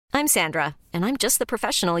I'm Sandra, and I'm just the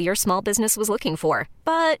professional your small business was looking for.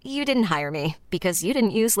 But you didn't hire me because you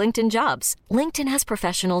didn't use LinkedIn Jobs. LinkedIn has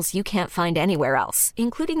professionals you can't find anywhere else,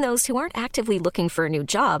 including those who aren't actively looking for a new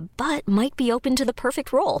job, but might be open to the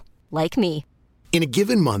perfect role, like me. In a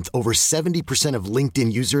given month, over 70% of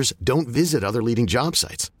LinkedIn users don't visit other leading job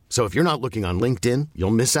sites. So if you're not looking on LinkedIn,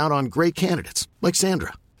 you'll miss out on great candidates like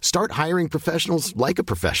Sandra. Start hiring professionals like a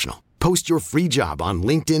professional. Post your free job on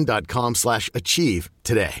linkedin.com/achieve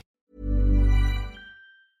today.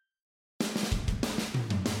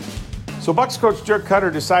 So Bucs coach Dirk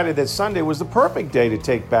Koetter decided that Sunday was the perfect day to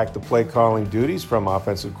take back the play calling duties from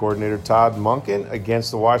offensive coordinator Todd Monken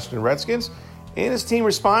against the Washington Redskins, and his team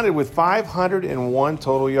responded with 501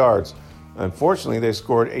 total yards. Unfortunately, they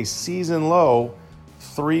scored a season-low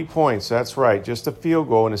 3 points. That's right, just a field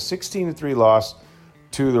goal in a 16-3 loss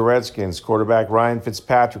to the Redskins. Quarterback Ryan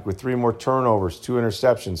Fitzpatrick with 3 more turnovers, 2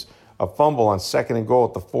 interceptions, a fumble on 2nd and goal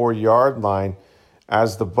at the 4-yard line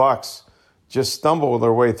as the Bucs just stumbled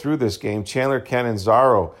their way through this game. Chandler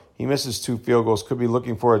Catanzaro, he misses 2 field goals, could be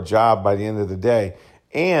looking for a job by the end of the day.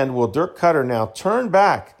 And will Dirk Koetter now turn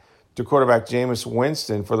back to quarterback Jameis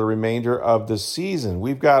Winston for the remainder of the season?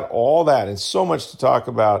 We've got all that and so much to talk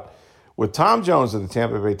about with Tom Jones of the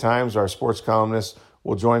Tampa Bay Times, our sports columnist,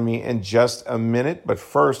 will join me in just a minute. But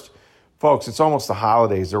first, folks, it's almost the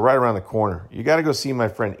holidays. They're right around the corner. You got to go see my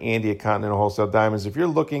friend Andy at Continental Wholesale Diamonds. If you're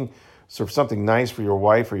looking for something nice for your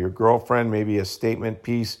wife or your girlfriend, maybe a statement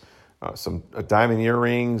piece, some diamond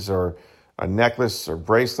earrings or a necklace or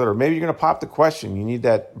bracelet, or maybe you're going to pop the question. You need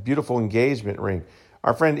that beautiful engagement ring.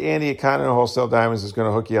 Our friend Andy at Continental Wholesale Diamonds is going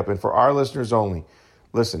to hook you up. And for our listeners only,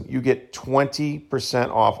 listen, you get 20%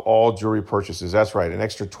 off all jewelry purchases. That's right, an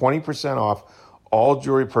extra 20% off all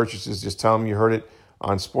jewelry purchases. Just tell them you heard it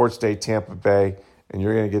on Sports Day Tampa Bay, and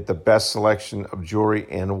you're going to get the best selection of jewelry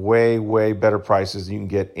and way, way better prices than you can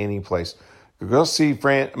get any place. Go see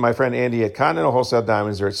my friend Andy at Continental Wholesale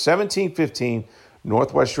Diamonds. They're at 1715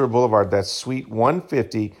 Northwest Shore Boulevard. That's Suite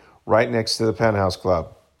 150, right next to the Penthouse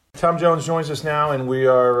Club. Tom Jones joins us now, and we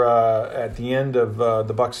are at the end of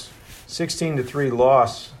the Bucs' 16-3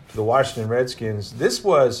 loss to the Washington Redskins. This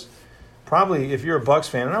was probably, if you're a Bucs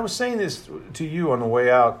fan, and I was saying this to you on the way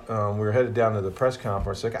out, we were headed down to the press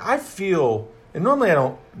conference. Like, I feel, and normally I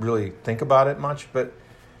don't really think about it much, but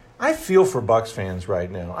I feel for Bucs fans right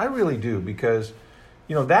now. I really do, because,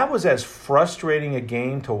 you know, that was as frustrating a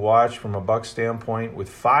game to watch from a Bucs standpoint, with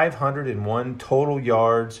 501 total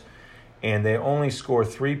yards, and they only score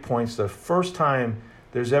 3 points. The first time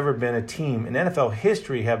there's ever been a team in NFL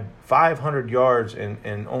history have 500 yards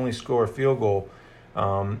and only score a field goal.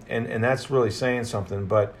 And that's really saying something.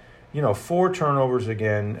 But, you know, 4 turnovers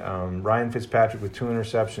again. Ryan Fitzpatrick with 2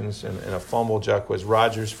 interceptions and a fumble. Jacquizz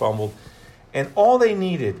Rodgers fumbled. And all they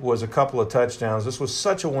needed was a couple of touchdowns. This was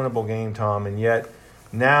such a winnable game, Tom, and yet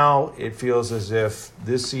now it feels as if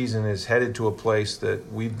this season is headed to a place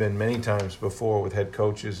that we've been many times before with head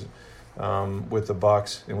coaches with the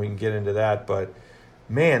Bucs, and we can get into that. But,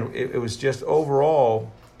 man, it was just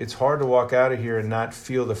overall, it's hard to walk out of here and not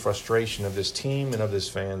feel the frustration of this team and of this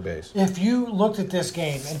fan base. If you looked at this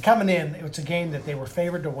game, and coming in, it was a game that they were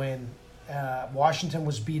favored to win. Washington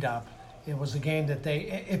was beat up. It was a game that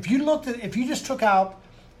if you just took out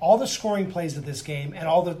all the scoring plays of this game and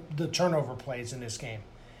all the turnover plays in this game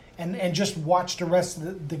and just watched the rest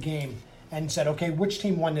of the game and said, okay, which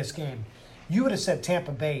team won this game? You would have said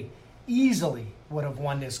Tampa Bay easily would have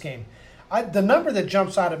won this game. The number that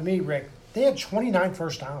jumps out at me, Rick, they had 29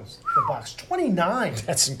 first downs, the Bucs. 29.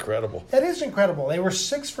 That's incredible. That is incredible. They were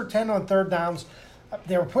 6 for 10 on third downs.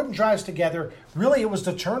 They were putting drives together. Really, it was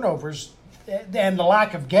the turnovers and the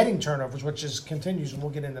lack of getting turnovers, which continues, and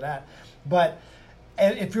we'll get into that. But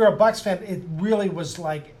if you're a Bucs fan, it really was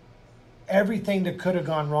like everything that could have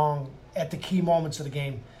gone wrong at the key moments of the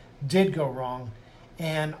game did go wrong.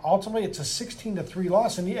 And ultimately, it's a 16-3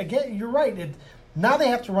 loss. And again, you're right. Now they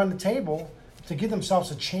have to run the table to give themselves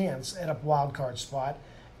a chance at a wild card spot.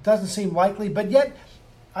 It doesn't seem likely, but yet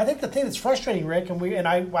I think the thing that's frustrating, Rick, and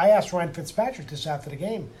I asked Ryan Fitzpatrick this after the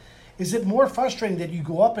game, is it more frustrating that you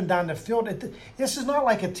go up and down the field? This is not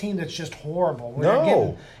like a team that's just horrible. Where they're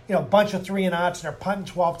getting, a bunch of 3-and-outs and they're punting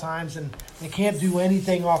 12 times and they can't do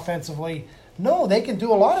anything offensively. No, they can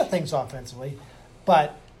do a lot of things offensively,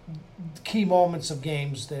 but key moments of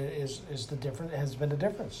games has been the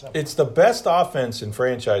difference. So. It's the best offense in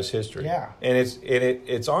franchise history. Yeah, and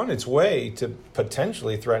it's on its way to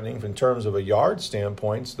potentially threatening, in terms of a yard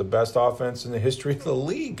standpoint, it's the best offense in the history of the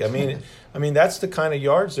league. I mean that's the kind of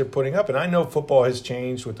yards they're putting up. And I know football has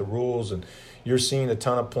changed with the rules, and you're seeing a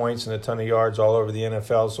ton of points and a ton of yards all over the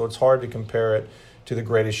NFL, so it's hard to compare it to the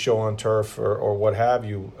greatest show on turf or what have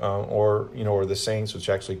you, or the Saints, which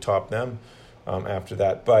actually topped them after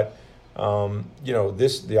that. But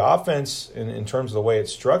the offense in terms of the way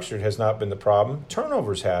it's structured has not been the problem.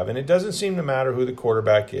 Turnovers have, and it doesn't seem to matter who the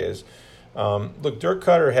quarterback is. Look, Dirk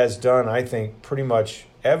Koetter has done, I think, pretty much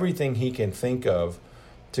everything he can think of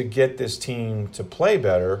to get this team to play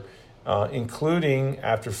better, including,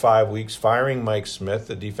 after 5 weeks, firing Mike Smith,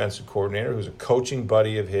 the defensive coordinator, who's a coaching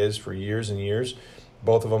buddy of his for years and years,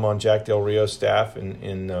 both of them on Jack Del Rio's staff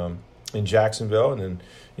in Jacksonville. And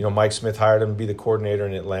then, Mike Smith hired him to be the coordinator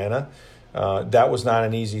in Atlanta. That was not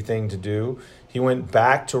an easy thing to do. He went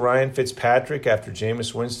back to Ryan Fitzpatrick after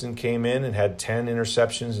Jameis Winston came in and had 10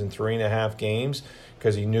 interceptions in 3.5 games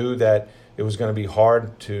because he knew that it was going to be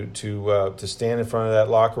hard to stand in front of that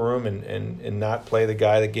locker room and not play the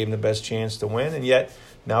guy that gave him the best chance to win. And yet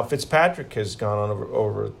now Fitzpatrick has gone on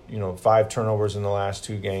over 5 turnovers in the last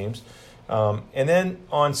 2 games. And then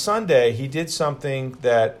on Sunday he did something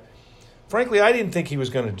that, frankly, I didn't think he was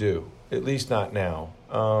going to do, at least not now.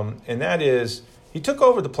 And that is he took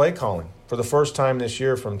over the play calling for the first time this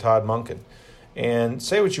year from Todd Monken. And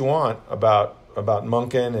say what you want about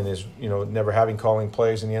Monken and his, never having calling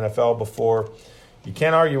plays in the NFL before. You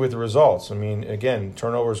can't argue with the results. I mean, again,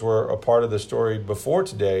 turnovers were a part of the story before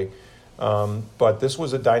today. But this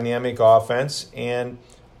was a dynamic offense. And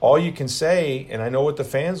all you can say, and I know what the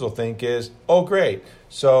fans will think, is, oh, great.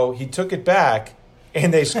 So he took it back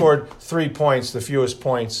and they scored 3 points, the fewest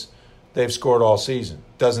points they've scored all season.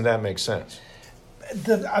 Doesn't that make sense?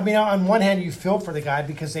 On one hand, you feel for the guy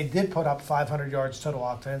because they did put up 500 yards total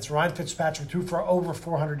offense. Ryan Fitzpatrick threw for over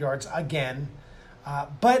 400 yards again.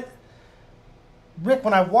 But, Rick,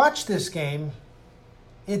 when I watched this game,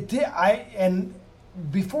 and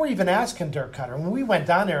before even asking Dirk Koetter, when we went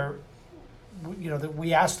down there,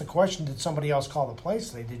 we asked the question, did somebody else call the plays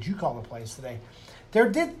today? Did you call the plays today? There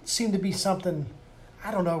did seem to be something,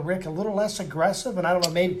 I don't know, Rick, a little less aggressive, and I don't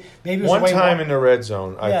know, maybe it was one time in the red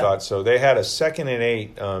zone. I thought so. They had a 2nd and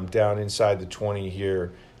 8 down inside the 20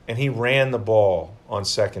 here, and he ran the ball on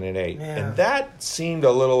 2nd and 8, and that seemed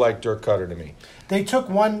a little like Dirk Koetter to me. They took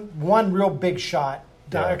one real big shot,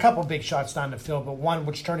 a couple big shots down the field, but one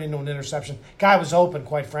which turned into an interception. Guy was open,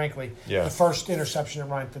 quite frankly. Yeah. The first interception that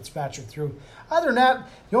Ryan Fitzpatrick threw. Other than that,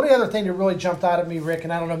 the only other thing that really jumped out at me, Rick,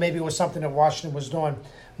 and I don't know, maybe it was something that Washington was doing.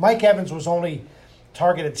 Mike Evans was only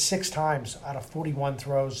targeted 6 times out of 41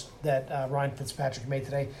 throws that Ryan Fitzpatrick made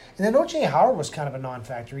today. And then O.J. Howard was kind of a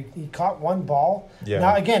non-factor. He caught one ball. Yeah.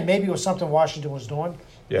 Now, again, maybe it was something Washington was doing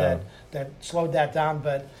that slowed that down.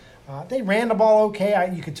 But they ran the ball okay.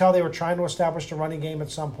 You could tell they were trying to establish the running game at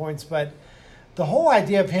some points. But the whole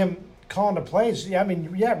idea of him calling the plays,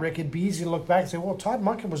 Rick, it'd be easy to look back and say, well, Todd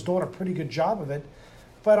Monken was doing a pretty good job of it.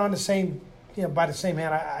 But on the same, by the same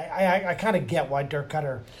hand, I kind of get why Dirk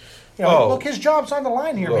Koetter. Look, his job's on the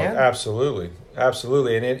line here, man. Absolutely.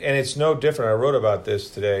 And it's no different. I wrote about this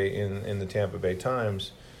today in the Tampa Bay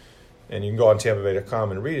Times, and you can go on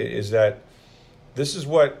TampaBay.com and read it, is that this is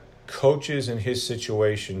what coaches in his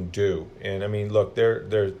situation do. And, I mean, look, they're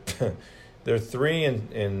 3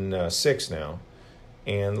 and 6 now.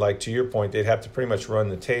 And, like, to your point, they'd have to pretty much run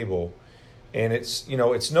the table. And it's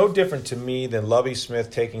no different to me than Lovie Smith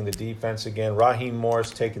taking the defense again, Raheem Morris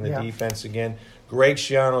taking the defense again, Greg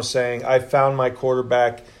Schiano saying, I found my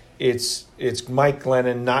quarterback. It's Mike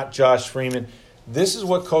Glennon, not Josh Freeman. This is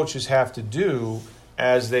what coaches have to do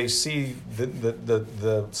as they see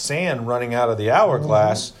the sand running out of the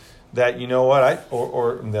hourglass. That,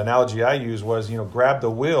 or the analogy I used was, grab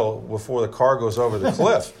the wheel before the car goes over the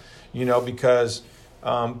cliff, because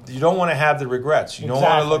you don't want to have the regrets. You don't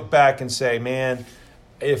want to look back and say, man,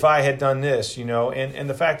 if I had done this, and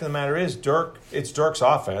the fact of the matter is, it's Dirk's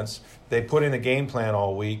offense. They put in a game plan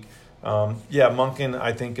all week. Monken,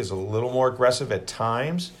 I think, is a little more aggressive at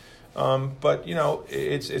times. But,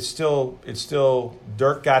 it's still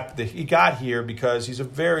Dirk got here because he's a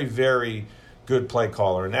very, very good play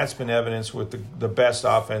caller. And that's been evidenced with the best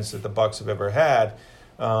offense that the Bucs have ever had.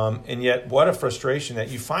 And yet, what a frustration that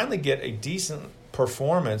you finally get a decent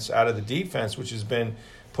performance out of the defense, which has been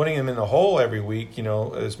putting them in the hole every week.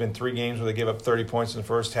 There's been 3 games where they gave up 30 points in the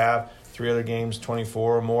first half, 3 other games,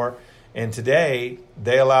 24 or more. And today,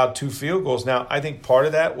 they allowed 2 field goals. Now, I think part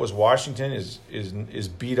of that was Washington is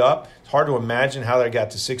beat up. It's hard to imagine how they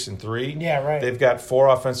got to 6-3. Yeah, right. They've got 4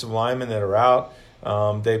 offensive linemen that are out.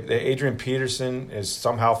 Adrian Peterson has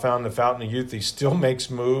somehow found the fountain of youth. He still makes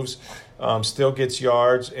moves, still gets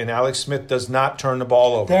yards, and Alex Smith does not turn the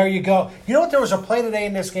ball over. There you go. You know what? There was a play today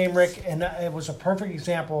in this game, Rick, and it was a perfect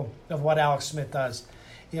example of what Alex Smith does.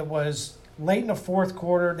 It was late in the fourth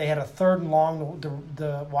quarter. They had a 3rd and long,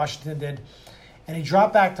 the Washington did, and he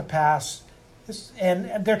dropped back to pass.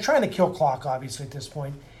 And they're trying to kill clock, obviously, at this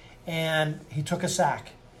point. And he took a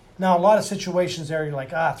sack. Now, a lot of situations there, you're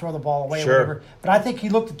like, throw the ball away or whatever. But I think he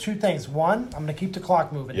looked at two things. One, I'm going to keep the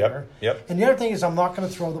clock moving here. Yep. And the other thing is I'm not going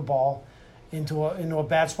to throw the ball into a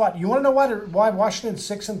bad spot. You want to know why Washington's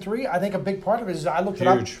 6-3? I think a big part of it is I looked it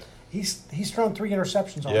up. He's thrown 3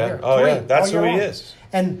 interceptions all year. Oh, yeah. That's who he is.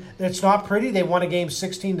 And it's not pretty. They won a game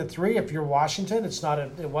 16-3. If you're Washington,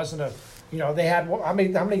 it wasn't a. They had how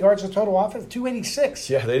many yards of total offense? 286.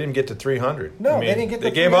 Yeah, they didn't get to 300. No, they didn't get to 300.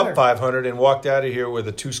 They gave up 500 and walked out of here with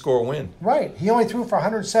a 2-score win. Right. He only threw for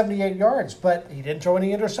 178 yards, but he didn't throw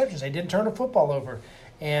any interceptions. They didn't turn the football over.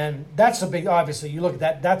 And that's a big, obviously, you look at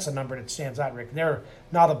that, that's a number that stands out, Rick. Now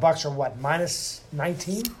the Bucs are what, minus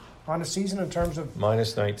 19 on the season in terms of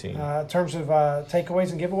minus 19 in terms of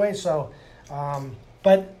takeaways and giveaways. So,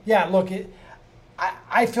 but yeah, look,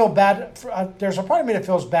 I feel bad. There's a part of me that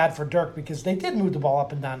feels bad for Dirk because they did move the ball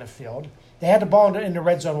up and down the field. They had the ball in the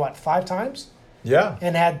red zone, 5 times? Yeah.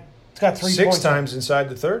 And got 3 6 points. 6 times inside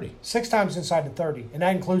the 30. 6 times inside the 30. And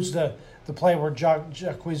that includes the play where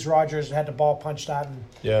Jacquizz Rodgers had the ball punched out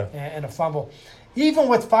and a fumble. Even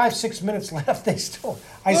with 5-6 minutes left, I still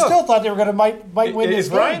thought they were going to might win this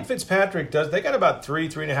game. If Ryan Fitzpatrick they got about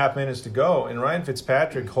 3.5 minutes to go, and Ryan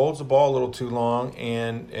Fitzpatrick holds the ball a little too long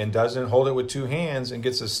and doesn't hold it with 2 hands and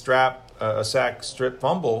gets a sack strip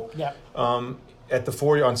fumble at the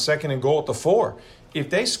 4 on 2nd and goal at the 4. If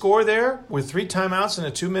they score there with 3 timeouts and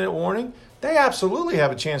a 2-minute warning, they absolutely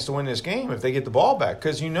have a chance to win this game if they get the ball back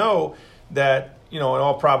because that in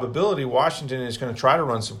all probability, Washington is going to try to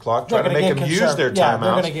run some clock, try to make them use their timeouts. Yeah,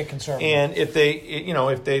 they're going to get conservative. And if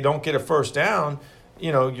they don't get a first down,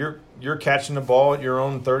 you're catching the ball at your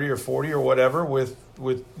own 30 or 40 or whatever with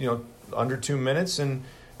under 2 minutes and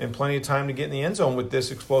plenty of time to get in the end zone with this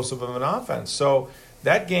explosive of an offense. So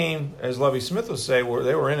that game, as Lovie Smith would say,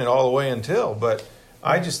 they were in it all the way until. But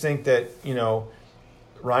I just think that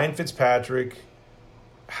Ryan Fitzpatrick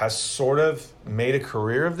has sort of made a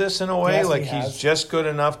career of this in a way. Yes, he's just good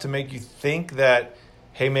enough to make you think that,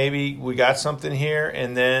 hey, maybe we got something here,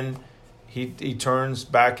 and then he turns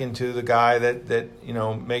back into the guy that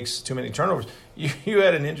makes too many turnovers. You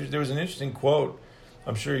had there was an interesting quote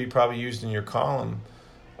I'm sure you probably used in your column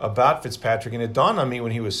about Fitzpatrick, and it dawned on me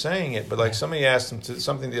when he was saying it, but somebody asked him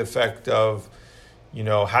something to the effect of,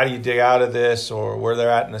 how do you dig out of this or where they're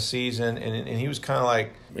at in the season, and he was kind of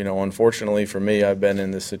like, unfortunately for me, I've been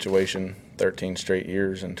in this situation 13 straight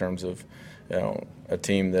years in terms of, a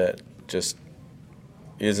team that just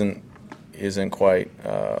isn't quite,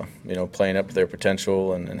 playing up to their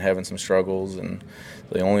potential and having some struggles. And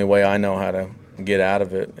the only way I know how to get out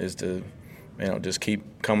of it is to, just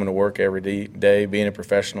keep coming to work every day, being a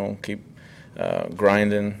professional, keep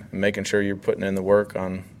grinding, and making sure you're putting in the work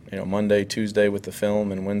on, Monday, Tuesday with the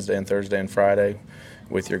film, and Wednesday and Thursday and Friday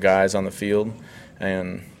with your guys on the field.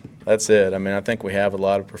 And that's it. I think we have a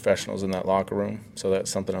lot of professionals in that locker room, so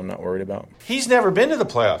that's something I'm not worried about. He's never been to the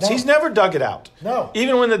playoffs. No. He's never dug it out. No.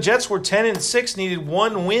 Even when the Jets were 10-6, needed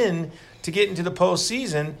 1 win to get into the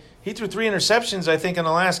postseason, he threw 3 interceptions, I think, in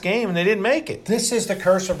the last game, and they didn't make it. This is the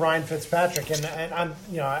curse of Ryan Fitzpatrick, and I'm,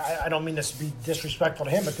 I don't mean this to be disrespectful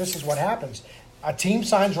to him, but this is what happens. A team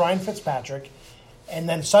signs Ryan Fitzpatrick, and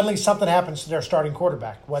then suddenly something happens to their starting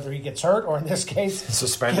quarterback, whether he gets hurt or, in this case, gets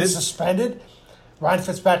suspended. Ryan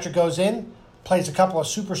Fitzpatrick goes in, plays a couple of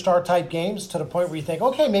superstar-type games to the point where you think,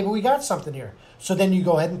 okay, maybe we got something here. So then you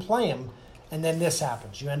go ahead and play him, and then this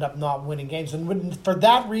happens. You end up not winning games. And for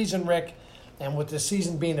that reason, Rick, and with the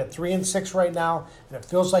season being at 3-6 right now, and it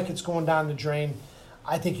feels like it's going down the drain,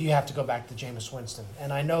 I think you have to go back to Jameis Winston.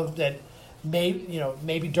 And I know that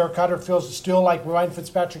maybe Dirk Cutter feels still like Ryan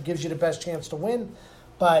Fitzpatrick gives you the best chance to win,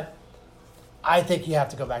 but I think you have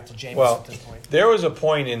to go back to Jameis at this point. There was a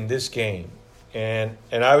point in this game, and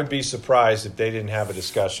I would be surprised if they didn't have a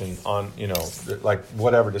discussion on, like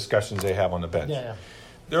whatever discussions they have on the bench. Yeah.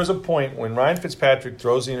 There was a point when Ryan Fitzpatrick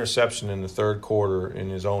throws the interception in the third quarter in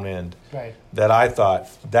his own end that I thought,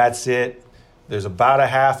 that's it. There's about a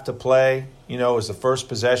half to play. It was the first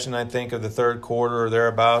possession, I think, of the third quarter or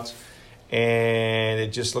thereabouts. And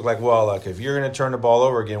it just looked like, well, look, if you're going to turn the ball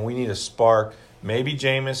over again, we need a spark. Maybe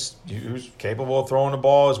Jameis, who's capable of throwing the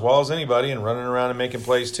ball as well as anybody and running around and making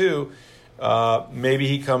plays too, maybe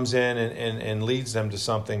he comes in and leads them to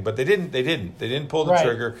something. But they didn't pull the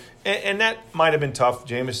trigger. And that might have been tough.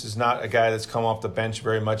 Jameis is not a guy that's come off the bench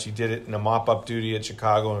very much. He did it in a mop-up duty at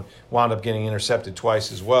Chicago and wound up getting intercepted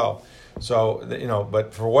twice as well. So,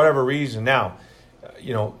 but for whatever reason now,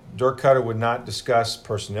 Dirk Cutter would not discuss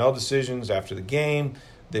personnel decisions after the game,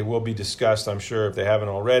 They will be discussed, I'm sure, if they haven't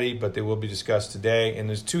already, but they will be discussed today. And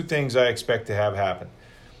there's two things I expect to have happen.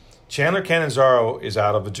 Chandler Catanzaro is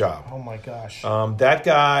out of a job. Oh, my gosh. That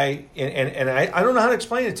guy, and I don't know how to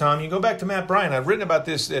explain it, Tom. You go back to Matt Bryan. I've written about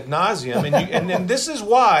this ad nauseum. And this is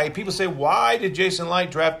why people say, why did Jason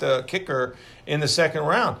Licht draft a kicker in the second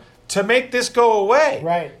round? To make this go away.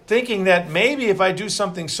 Right. Thinking that maybe if I do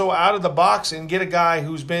something so out of the box and get a guy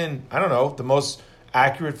who's been, I don't know, the most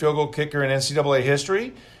accurate field goal kicker in NCAA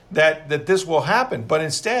history, that this will happen. But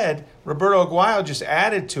instead, Roberto Aguayo just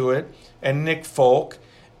added to it, and Nick Folk.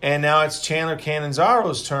 And now it's Chandler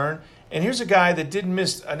Catanzaro's turn. And here's a guy that didn't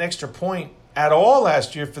miss an extra point at all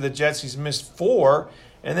last year for the Jets. He's missed 4.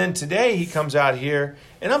 And then today he comes out here.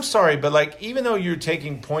 And I'm sorry, but like even though you're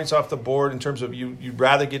taking points off the board in terms of you'd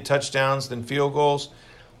rather get touchdowns than field goals,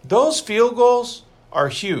 those field goals are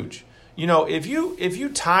huge. You know, if you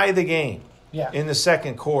tie the game in the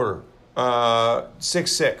second quarter,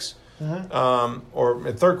 6-6,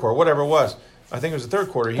 or third quarter, whatever it was. I think it was the third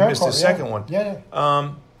quarter. He missed his second one.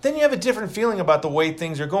 Then you have a different feeling about the way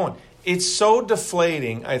things are going. It's so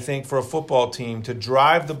deflating, I think, for a football team to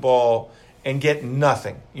drive the ball and get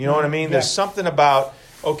nothing. You know what I mean? There's something about,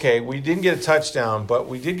 okay, we didn't get a touchdown, but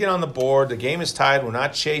we did get on the board. The game is tied. We're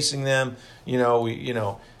not chasing them. But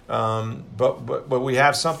we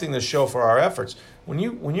have something to show for our efforts. When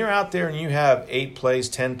you're out there and you have 8 plays,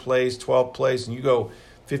 10 plays, 12 plays, and you go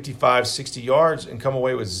 55, 60 yards and come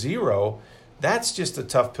away with 0, that's just a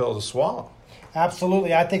tough pill to swallow.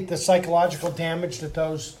 Absolutely. I think the psychological damage that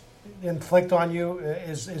those inflict on you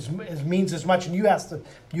is means as much. And you asked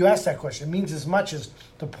that question. It means as much as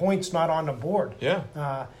the points not on the board.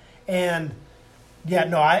 Yeah.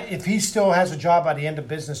 If he still has a job by the end of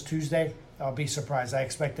business Tuesday, I'll be surprised. I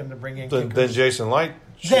expect them to bring in kickers. Then Jason Licht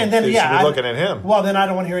should be looking at him. Well, then I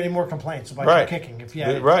don't want to hear any more complaints about your kicking. If you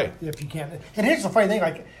can't. And here's the funny thing,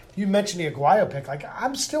 like you mentioned the Aguayo pick. Like I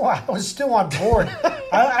was still on board.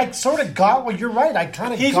 I sort of got what you're right.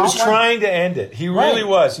 He was trying to end it. He really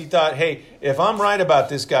was. He thought, hey, if I'm right about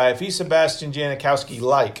this guy, if he's Sebastian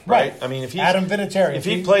Janikowski-like, right? I mean, if he's Adam Vinatieri, if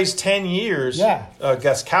he plays 10 years,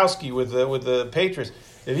 Gostkowski with the Patriots.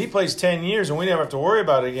 If he plays 10 years and we never have to worry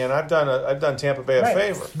about it again, I've done Tampa Bay a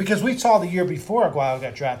favor. Because we saw the year before Aguayo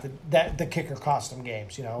got drafted that the kicker cost them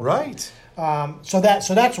games, you know. Right. So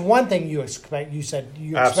that's one thing you expect. You said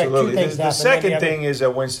you expect Absolutely. two things to happen. The second thing is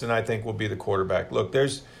that Winston, I think, will be the quarterback. Look,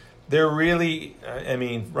 Ryan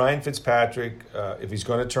Fitzpatrick, if he's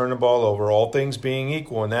going to turn the ball over, all things being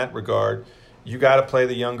equal in that regard, you got to play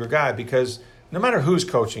the younger guy because no matter who's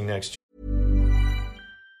coaching next year.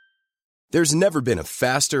 There's never been a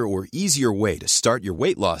faster or easier way to start your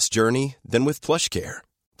weight loss journey than with PlushCare.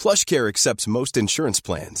 PlushCare accepts most insurance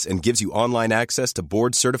plans and gives you online access to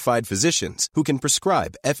board-certified physicians who can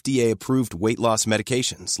prescribe FDA-approved weight loss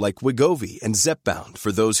medications like Wegovy and Zepbound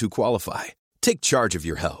for those who qualify. Take charge of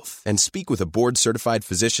your health and speak with a board-certified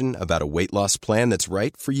physician about a weight loss plan that's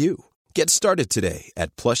right for you. Get started today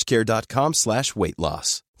at plushcare.com/weight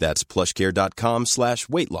loss. That's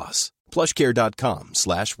plushcare.com/weight loss.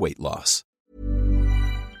 plushcare.com/weight loss.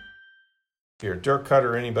 Here, Dirk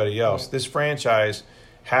Cutter or anybody else, this franchise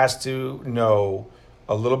has to know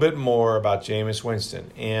a little bit more about Jameis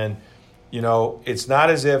Winston. And, you know, it's not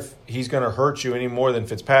as if he's going to hurt you any more than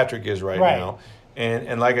Fitzpatrick is right now.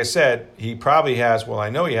 And like I said, he probably has, I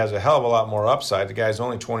know he has a hell of a lot more upside. The guy's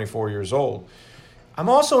only 24 years old. I'm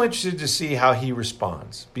also interested to see how he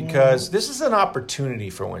responds because this is an opportunity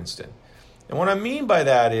for Winston. And what I mean by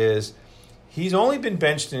that is he's only been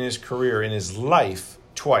benched in his career, in his life,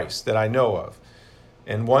 twice that I know of.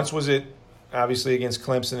 And once was it obviously against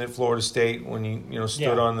Clemson at Florida State when he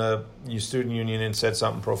stood on the student union and said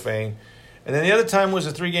something profane. And then the other time was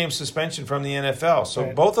a 3-game suspension from the NFL.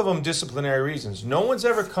 So both of them disciplinary reasons. No one's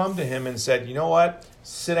ever come to him and said, you know what,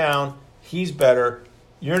 sit down, he's better,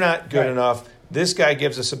 you're not good enough, this guy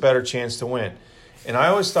gives us a better chance to win. And I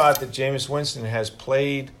always thought that Jameis Winston has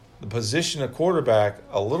played the position of quarterback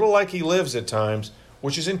a little like he lives at times,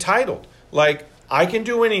 which is entitled. Like, I can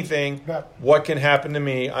do anything. What can happen to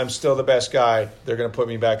me? I'm still the best guy. They're going to put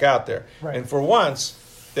me back out there. And for once,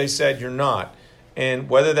 they said you're not. And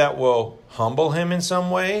whether that will humble him in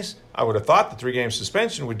some ways, I would have thought the 3-game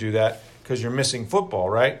suspension would do that because you're missing football,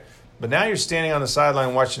 right? But now you're standing on the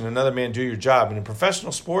sideline watching another man do your job. And in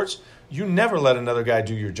professional sports, you never let another guy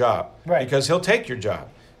do your job because he'll take your job.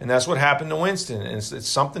 And that's what happened to Winston. And it's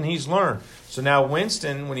something he's learned. So now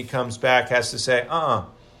Winston, when he comes back, has to say,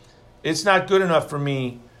 it's not good enough for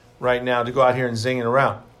me right now to go out here and zing it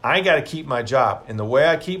around. I got to keep my job. And the way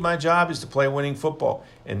I keep my job is to play winning football.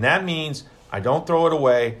 And that means I don't throw it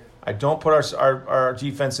away. I don't put our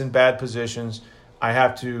defense in bad positions. I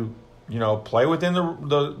have to, play within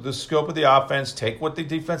the scope of the offense, take what the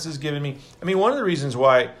defense is giving me. I mean, one of the reasons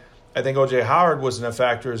why I think O.J. Howard wasn't a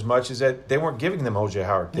factor as much as that they weren't giving them O.J.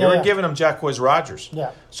 Howard. They were giving him Jacquizz Rodgers.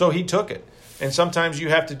 Yeah. So he took it. And sometimes you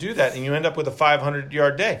have to do that, and you end up with a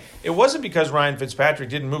 500-yard day. It wasn't because Ryan Fitzpatrick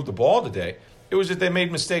didn't move the ball today. It was that they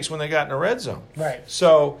made mistakes when they got in the red zone. Right.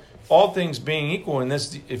 So all things being equal in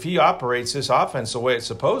this, if he operates this offense the way it's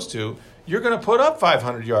supposed to, you're going to put up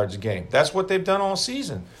 500 yards a game. That's what they've done all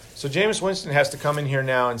season. So Jameis Winston has to come in here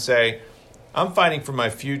now and say, I'm fighting for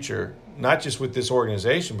my future, not just with this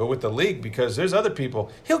organization, but with the league, because there's other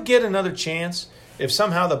people. He'll get another chance if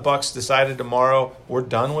somehow the Bucs decided tomorrow we're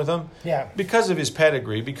done with him. Yeah. Because of his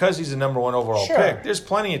pedigree, because he's the number one overall pick. There's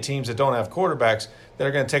plenty of teams that don't have quarterbacks that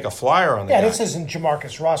are going to take a flyer on the guy. This isn't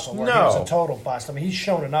Jamarcus Russell where he was a total bust. I mean, he's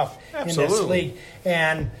shown enough in this league.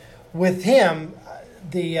 And with him,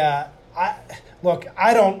 I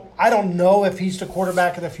don't know if he's the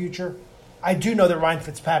quarterback of the future. I do know that Ryan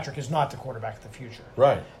Fitzpatrick is not the quarterback of the future.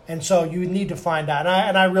 Right. And so you need to find out.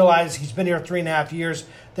 And I realize he's been here 3.5 years.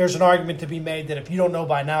 There's an argument to be made that if you don't know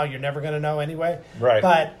by now, you're never going to know anyway. Right.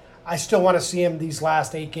 But I still want to see him these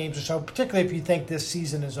last 8 games or so, particularly if you think this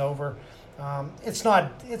season is over. It's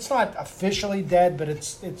not officially dead, but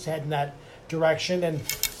it's heading that direction. And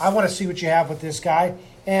I want to see what you have with this guy.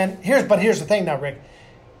 And here's the thing now, Rick.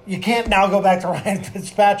 You can't now go back to Ryan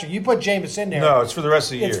Fitzpatrick. You put Jameis in there. No, it's for the rest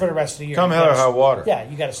of the year. It's for the rest of the year. Come hell or high water. Yeah,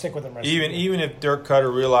 you got to stick with him. Even if Dirk Cutter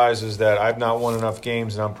realizes that I've not won enough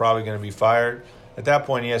games and I'm probably going to be fired, at that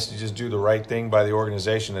point he has to just do the right thing by the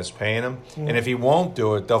organization that's paying him. Mm-hmm. And if he won't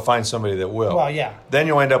do it, they'll find somebody that will. Well, yeah. Then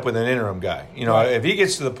you'll end up with an interim guy. If he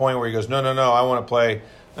gets to the point where he goes, no, I want to play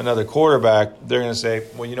another quarterback, they're going to say,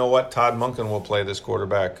 well, you know what? Todd Monken will play this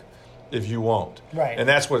quarterback if you won't. Right. And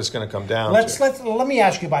that's what it's going to come down to. Let me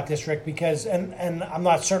ask you about this, Rick, because and I'm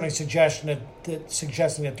not certainly suggesting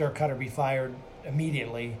that Dirk Cutter be fired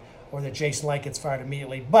immediately or that Jason Licht gets fired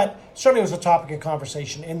immediately, but certainly it was a topic of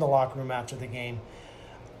conversation in the locker room after the game.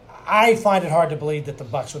 I find it hard to believe that the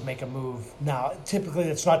Bucs would make a move now. Typically,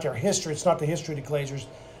 it's not their history. It's not the history of the Glazers.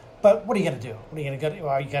 But what are you going to do? What are you going to go?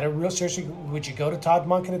 Well, you got to real seriously. Would you go to Todd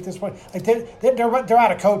Monken at this point? Like they're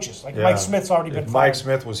out of coaches. Like Mike Smith's already been fired. If Mike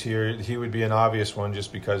Smith was here, he would be an obvious one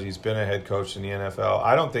just because he's been a head coach in the NFL.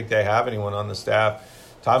 I don't think they have anyone on the staff.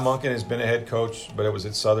 Todd Monken has been a head coach, but it was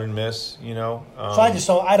at Southern Miss.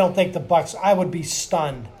 So I don't think the Bucs. I would be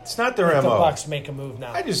stunned. It's not their if MO. The Bucs make a move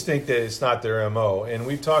now. I just think that it's not their MO, and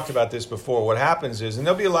we've talked about this before. What happens is, and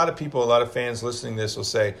there'll be a lot of people, a lot of fans listening to this will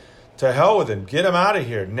say, to hell with him. Get him out of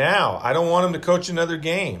here now. I don't want him to coach another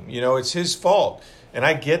game. It's his fault. And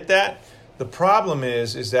I get that. The problem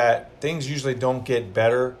is that things usually don't get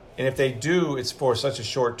better. And if they do, it's for such a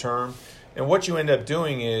short term. And what you end up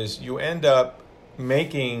doing is you end up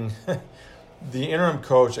making the interim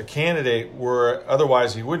coach a candidate where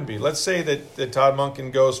otherwise he wouldn't be. Let's say that Todd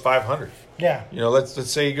Monken goes 500. Yeah.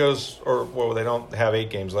 Let's say he goes, they don't have 8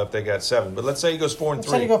 games left. They got 7. But let's say he goes 4-3. Let's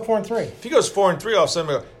say he goes 4-3. If he goes 4-3, all of a sudden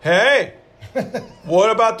we go, hey, what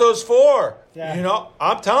about those 4? Yeah.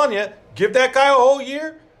 I'm telling you, give that guy a whole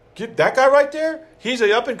year. Give that guy right there. He's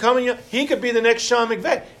an up-and-coming. He could be the next Sean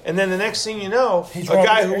McVay. And then the next thing you know, a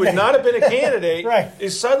guy who would not have been a candidate right.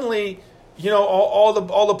 is suddenly, all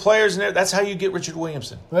the players in there. That's how you get Richard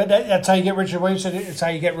Williamson. That's how you get Richard Williamson. It's how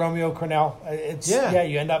you get Romeo Crennel.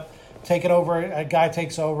 You end up taking over. A guy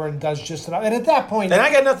takes over and does just enough. And at that point, and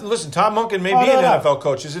I got nothing. Listen, Todd Monken may be an NFL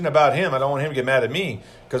coach. This isn't about him. I don't want him to get mad at me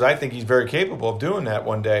because I think he's very capable of doing that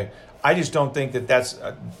one day. I just don't think that's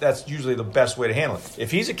usually the best way to handle it. If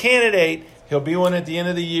he's a candidate, he'll be one at the end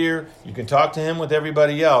of the year. You can talk to him with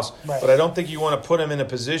everybody else, right. But I don't think you want to put him in a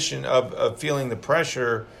position of feeling the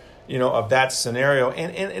pressure, of that scenario.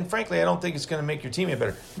 And frankly, I don't think it's going to make your team any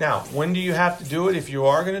better. Now, when do you have to do it if you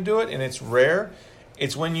are going to do it? And it's rare.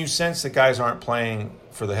 It's when you sense that guys aren't playing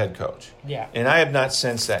for the head coach. Yeah. And I have not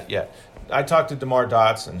sensed that yet. I talked to DeMar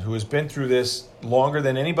Dotson, who has been through this longer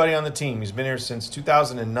than anybody on the team. He's been here since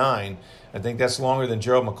 2009. I think that's longer than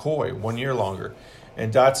Gerald McCoy, 1 year longer.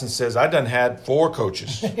 And Dotson says, I done had 4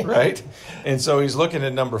 coaches, right? And so he's looking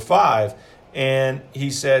at number 5. And he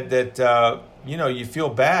said that, you feel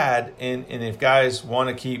bad. And if guys want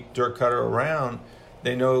to keep Dirk Cutter around,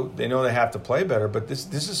 they know they have to play better. But this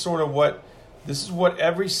is sort of what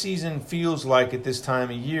every season feels like at this time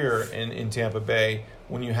of year in Tampa Bay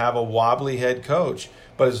when you have a wobbly head coach.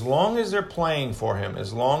 But as long as they're playing for him,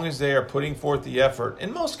 as long as they are putting forth the effort,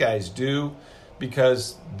 and most guys do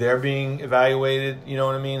because they're being evaluated, you know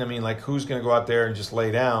what I mean? I mean, like, who's going to go out there and just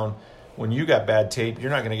lay down when you got bad tape,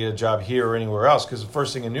 you're not going to get a job here or anywhere else, because the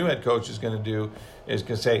first thing a new head coach is going to do is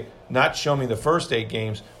going to say, not show me the first 8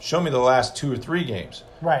 games, show me the last 2 or 3 games.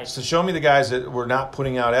 Right. So show me the guys that were not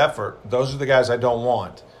putting out effort. Those are the guys I don't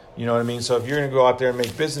want. You know what I mean? So if you're going to go out there and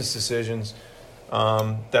make business decisions,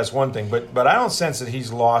 that's one thing. But I don't sense that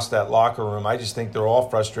he's lost that locker room. I just think they're all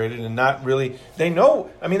frustrated and not really – they know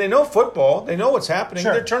football. They know what's happening.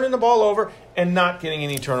 Sure. They're turning the ball over and not getting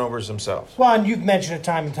any turnovers themselves. Well, and you've mentioned it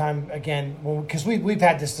time and time again, because we've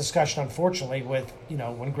had this discussion, unfortunately, with,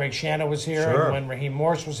 when Greg Shannon was here, Sure. and when Raheem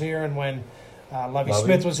Morris was here, and when Lovie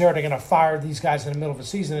Smith was here. They're going to fire these guys in the middle of the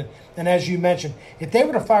season. And as you mentioned, if they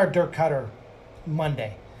were to fire Dirk Cutter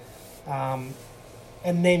Monday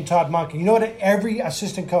and name Todd Monken, you know what? Every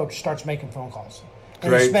assistant coach starts making phone calls. And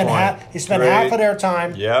Great they spend half of their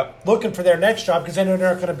time looking for their next job, because they know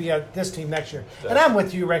they're not going to be at this team next year. And I'm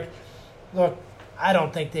with you, Rick. Look, I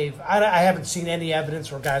don't think I haven't seen any evidence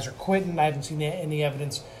where guys are quitting. I haven't seen any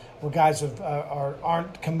evidence where guys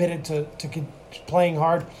aren't committed to playing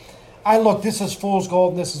hard. This is fool's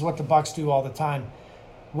gold, and this is what the Bucs do all the time.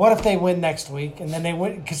 What if they win next week, and then they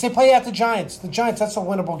win? Because they play at the Giants. The Giants, that's a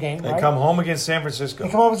winnable game, right? They come home against San Francisco. They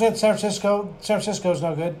come home against San Francisco. San Francisco's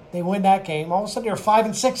no good. They win that game. All of a sudden, they're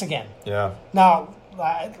 5-6 again. Yeah. Now,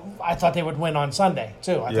 I thought they would win on Sunday,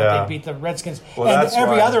 too. I thought they'd beat the Redskins. Well, and that's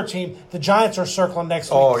every why. other team, the Giants are circling next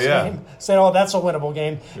week's game, saying, that's a winnable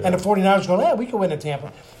game. Yeah. And the 49ers going, we can win at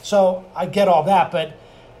Tampa. So I get all that, but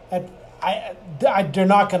they're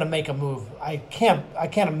not going to make a move. I can't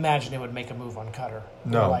imagine they would make a move on Cutter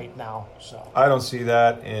right now. So I don't see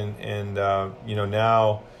that, and now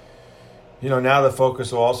the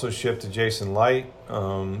focus will also shift to Jason Light.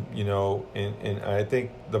 And I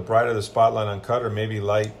think the brighter the spotlight on Cutter, maybe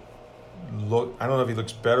Light I don't know if he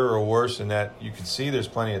looks better or worse in that you can see there's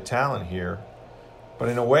plenty of talent here, but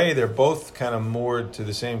in a way they're both kind of moored to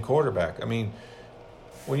the same quarterback. I mean,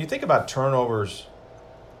 when you think about turnovers,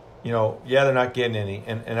 they're not getting any.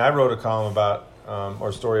 And I wrote a column about or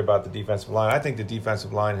a story about the defensive line. I think the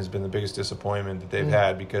defensive line has been the biggest disappointment that they've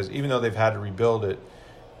had, because even though they've had to rebuild it,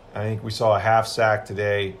 I think we saw a half sack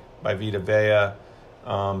today by Vita Vea.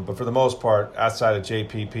 But for the most part, outside of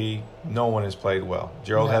JPP, no one has played well.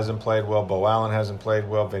 Gerald hasn't played well. Bo Allen hasn't played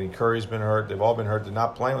well. Vinny Curry's been hurt. They've all been hurt. They're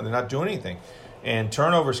not playing. They're not doing anything. And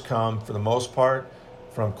turnovers come, for the most part,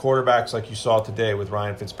 from quarterbacks like you saw today with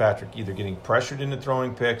Ryan Fitzpatrick, either getting pressured into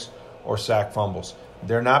throwing picks or sack fumbles.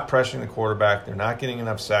 They're not pressuring the quarterback. They're not getting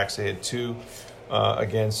enough sacks. They had 2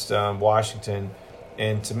 against Washington.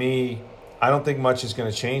 And to me, I don't think much is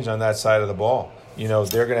going to change on that side of the ball.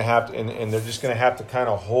 They're going to have to, and they're just going to have to kind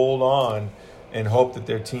of hold on and hope that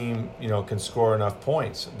their team, can score enough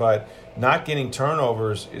points. But not getting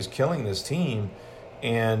turnovers is killing this team.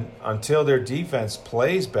 And until their defense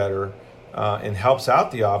plays better and helps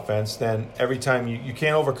out the offense, then every time you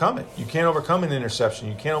can't overcome it. You can't overcome an interception.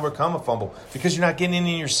 You can't overcome a fumble because you're not getting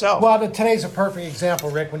any yourself. Well, today's a perfect example,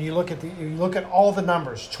 Rick. When you look at all the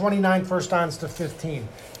numbers: 29 first downs to 15.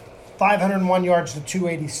 501 yards to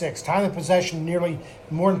 286. Time of possession nearly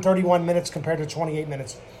more than 31 minutes compared to 28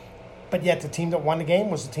 minutes. But yet the team that won the game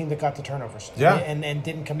was the team that got the turnovers. Yeah. And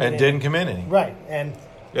didn't commit any. And didn't commit any. Right. And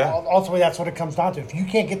ultimately that's what it comes down to. If you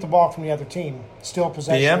can't get the ball from the other team, still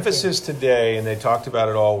possession. The emphasis today, and they talked about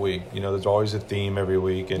it all week, there's always a theme every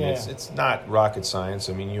week, and it's not rocket science.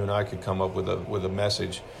 I mean, you and I could come up with a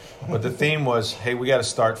message. But the theme was, hey, we got to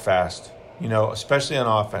start fast, especially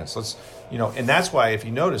on offense. Let's and that's why, if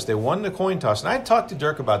you notice, they won the coin toss. And I talked to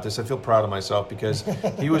Dirk about this. I feel proud of myself, because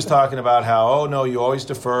he was talking about how, you always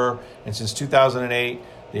defer. And since 2008,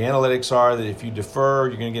 the analytics are that if you defer,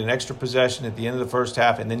 you're going to get an extra possession at the end of the first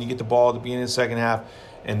half, and then you get the ball at the beginning of the second half.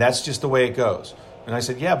 And that's just the way it goes. And I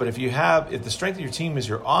said, yeah, but if the strength of your team is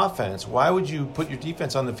your offense, why would you put your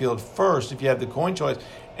defense on the field first if you have the coin choice,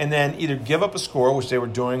 and then either give up a score, which they were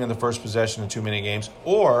doing in the first possession in 2-minute games,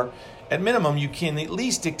 or at minimum, you can at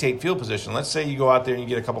least dictate field position. Let's say you go out there and you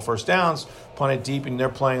get a couple first downs, punt it deep, and they're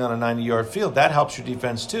playing on a 90-yard field. That helps your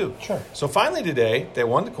defense too. Sure. So finally today, they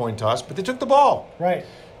won the coin toss, but they took the ball. Right.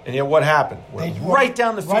 And yet what happened? Right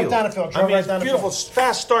down the field. Right down the field. Beautiful,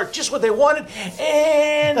 fast start, just what they wanted.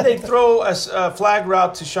 And they throw a flag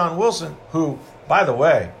route to Sean Wilson, who, by the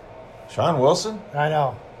way, Sean Wilson? I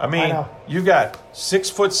know. I mean, you got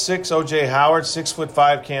 6'6" O.J. Howard,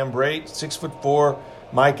 6'5" Cam Brate, 6'4"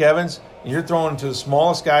 Mike Evans, and you're throwing to the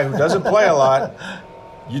smallest guy who doesn't play a lot.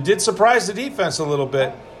 You did surprise the defense a little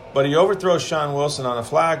bit, but he overthrows Sean Wilson on a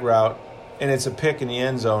flag route, and it's a pick in the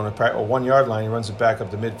end zone, or 1 yard line. He runs it back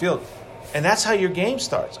up to midfield. And that's how your game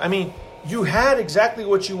starts. I mean, you had exactly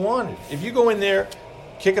what you wanted. If you go in there,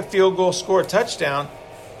 kick a field goal, score a touchdown,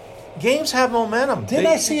 games have momentum. Didn't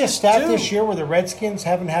I see a stat this year where the Redskins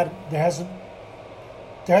there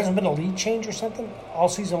hasn't been a lead change or something all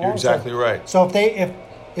season long? You're exactly right. So if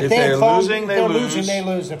they're losing, they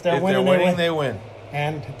lose. If they're winning, they win.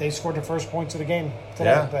 And they scored the first points of the game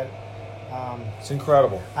today. Yeah. But it's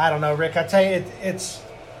incredible. I don't know, Rick. I tell you, it's.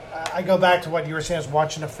 I go back to what you were saying, is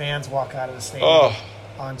watching the fans walk out of the stadium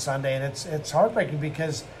on Sunday, and it's heartbreaking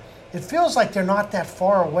because it feels like they're not that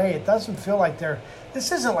far away. It doesn't feel like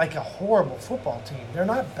this isn't like a horrible football team. They're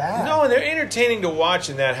not bad. No, and they're entertaining to watch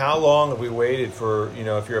in that how long have we waited for,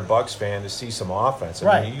 if you're a Bucs fan, to see some offense.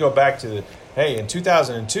 I mean, you go back to in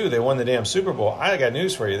 2002, they won the damn Super Bowl. I got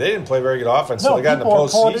news for you. They didn't play very good offense until they got in the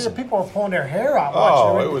postseason. People were pulling their hair out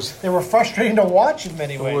watching. They were frustrating to watch in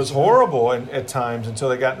many ways. It was horrible at times until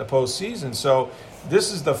they got in the postseason. So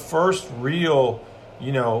this is the first real,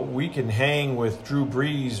 we can hang with Drew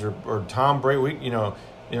Brees or Tom Brady.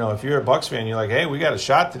 If you're a Bucs fan, you're like, hey, we got a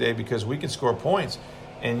shot today because we can score points.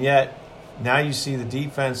 And yet now you see the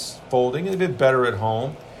defense folding a bit better at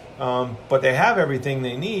home. But they have everything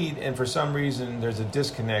they need, and for some reason there's a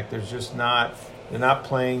disconnect. There's just not – they're not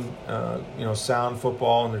playing, sound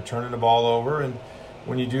football, and they're turning the ball over. And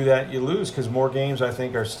when you do that, you lose because more games, I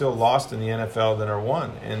think, are still lost in the NFL than are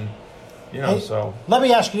won. And, so – Let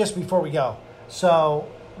me ask you this before we go. So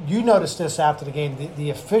you noticed this after the game,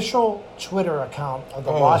 the official Twitter account of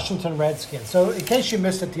the Washington Redskins. So in case you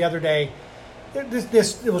missed it the other day,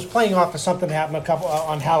 it was playing off of something that happened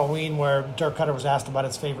on Halloween where Dirk Cutter was asked about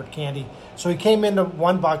his favorite candy. So he came into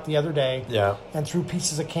One Buck the other day and threw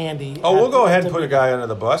pieces of candy. We'll go ahead and put a guy under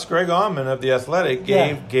the bus. Greg Auman of The Athletic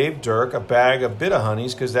gave Dirk a bag of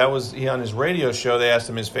Bit-O-Honeys because that was on his radio show. They asked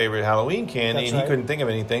him his favorite Halloween candy, he couldn't think of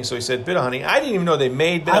anything, so he said Bit-O-Honey. I didn't even know they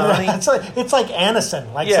made Bit-O-Honey. It's like Anison.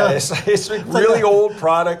 It's a really old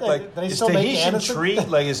product. It's Tahitian treat,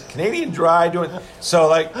 like it's Canadian Dry doing.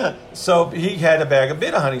 So he had a bag of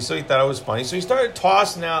Bit-O-Honey, so he thought it was funny. So he started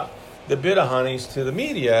tossing out the Bit-O-Honeys to the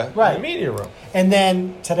media in the media room. And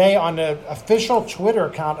then today on the official Twitter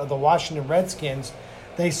account of the Washington Redskins,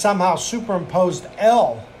 they somehow superimposed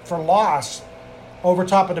L for loss over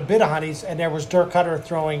top of the Bit-O-Honeys, and there was Dirk Cutter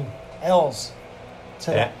throwing L's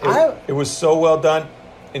to that. It was so well done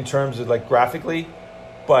in terms of graphically,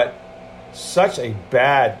 but such a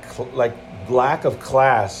bad lack of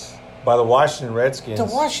class by the Washington Redskins. The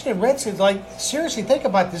Washington Redskins, seriously, think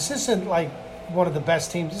about it. This isn't one of the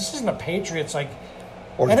best teams. This isn't the Patriots,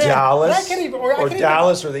 or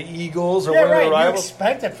Dallas, or the Eagles, or one of the rivals. You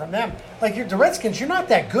expect it from them. The Redskins, you're not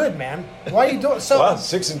that good, man. Why are you doing so? Well,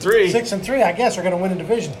 6-3. 6-3, I guess, are going to win the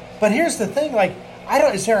division. But here's the thing,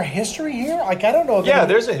 is there a history here? I don't know.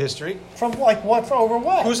 There's a history. From what over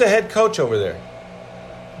what? Who's the head coach over there?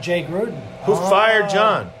 Jay Gruden. Who fired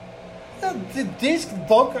John? These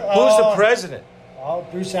folk. Who's the president?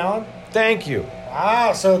 Bruce Allen. Thank you.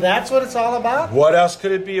 So that's what it's all about? What else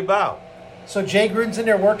could it be about? So Jay Gruden's in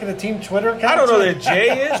there working the team Twitter account? I don't know that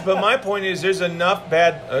Jay is, but my point is there's enough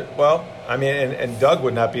bad and Doug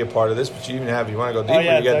would not be a part of this, but you want to go deeper,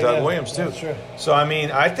 you got Doug Williams too. That's true. So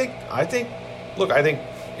I think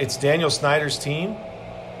it's Daniel Snyder's team.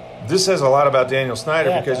 This says a lot about Daniel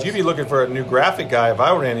Snyder because you'd be looking for a new graphic guy if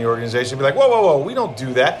I were in the organization. Be like, whoa, we don't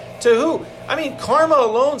do that. To who? I mean, karma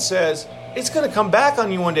alone says it's going to come back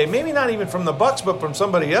on you one day. Maybe not even from the Bucs, but from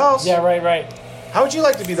somebody else. Yeah, right. How would you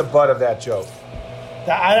like to be the butt of that joke?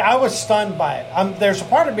 I was stunned by it. There's a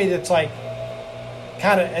part of me that's wow,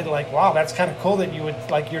 that's kind of cool that you would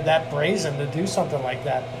you're that brazen to do something like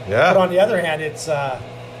that. Yeah. But on the other hand, it's a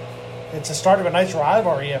start of a nice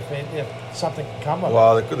rivalry if something can come of it.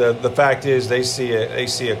 Well, the fact is they see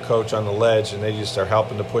a coach on the ledge and they just are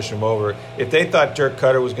helping to push him over. If they thought Dirk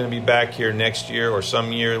Cutter was going to be back here next year or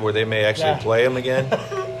some year where they may actually play him again,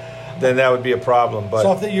 then that would be a problem. But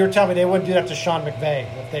so if you were telling me they wouldn't do that to Sean McVay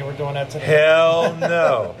if they were doing that today? Hell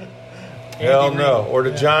no. Hell no. Or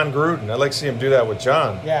to John Gruden. I'd like to see him do that with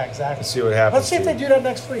John. Yeah, exactly. And see what happens. Let's see if they do that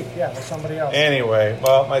next week. Yeah, with somebody else. Anyway,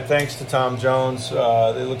 well, my thanks to Tom Jones.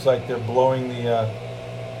 It looks like they're blowing the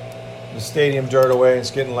stadium dirt away, and it's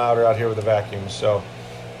getting louder out here with the vacuum. So,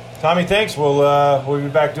 Tommy, thanks. We'll be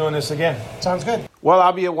back doing this again. Sounds good. Well,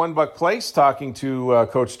 I'll be at One Buck Place talking to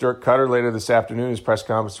Coach Dirk Cutter later this afternoon. His press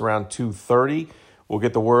conference around 2:30. We'll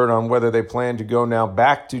get the word on whether they plan to go now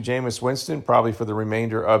back to Jameis Winston, probably for the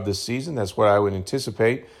remainder of the season. That's what I would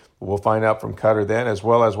anticipate. We'll find out from Cutter then, as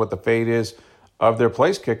well as what the fate is of their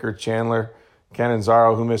place kicker, Chandler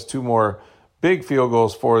Catanzaro, who missed 2 more big field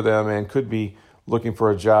goals for them and could be looking for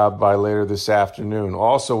a job by later this afternoon.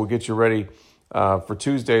 Also, we'll get you ready for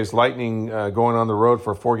Tuesday's Lightning going on the road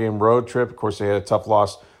for a 4-game road trip. Of course, they had a tough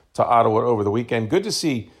loss to Ottawa over the weekend. Good to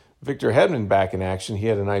see Victor Hedman back in action. He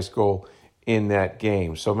had a nice goal in that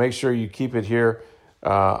game. So make sure you keep it here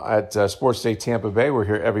at Sports Day Tampa Bay. We're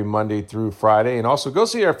here every Monday through Friday. And also go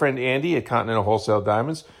see our friend Andy at Continental Wholesale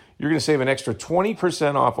Diamonds. You're going to save an extra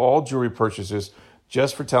 20% off all jewelry purchases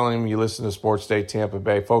just for telling him you listen to Sports Day Tampa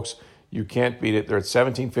Bay. Folks, you can't beat it. They're at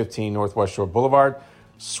 1715 Northwest Shore Boulevard,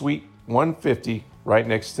 Suite 150, right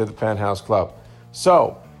next to the Penthouse Club.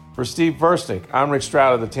 So, for Steve Versnick, I'm Rick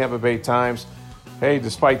Stroud of the Tampa Bay Times. Hey,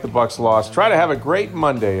 despite the Bucs' loss, try to have a great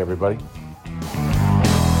Monday, everybody.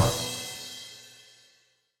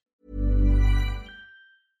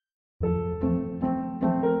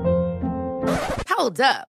 Hold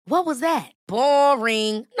up. What was that?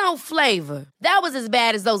 Boring. No flavor. That was as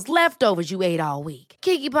bad as those leftovers you ate all week.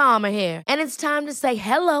 Keke Palmer here. And it's time to say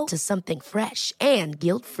hello to something fresh and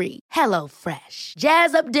guilt-free. Hello Fresh.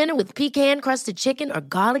 Jazz up dinner with pecan-crusted chicken or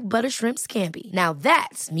garlic butter shrimp scampi. Now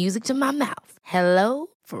that's music to my mouth. Hello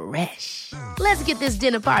Fresh. Let's get this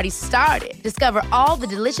dinner party started. Discover all the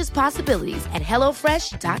delicious possibilities at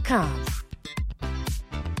HelloFresh.com.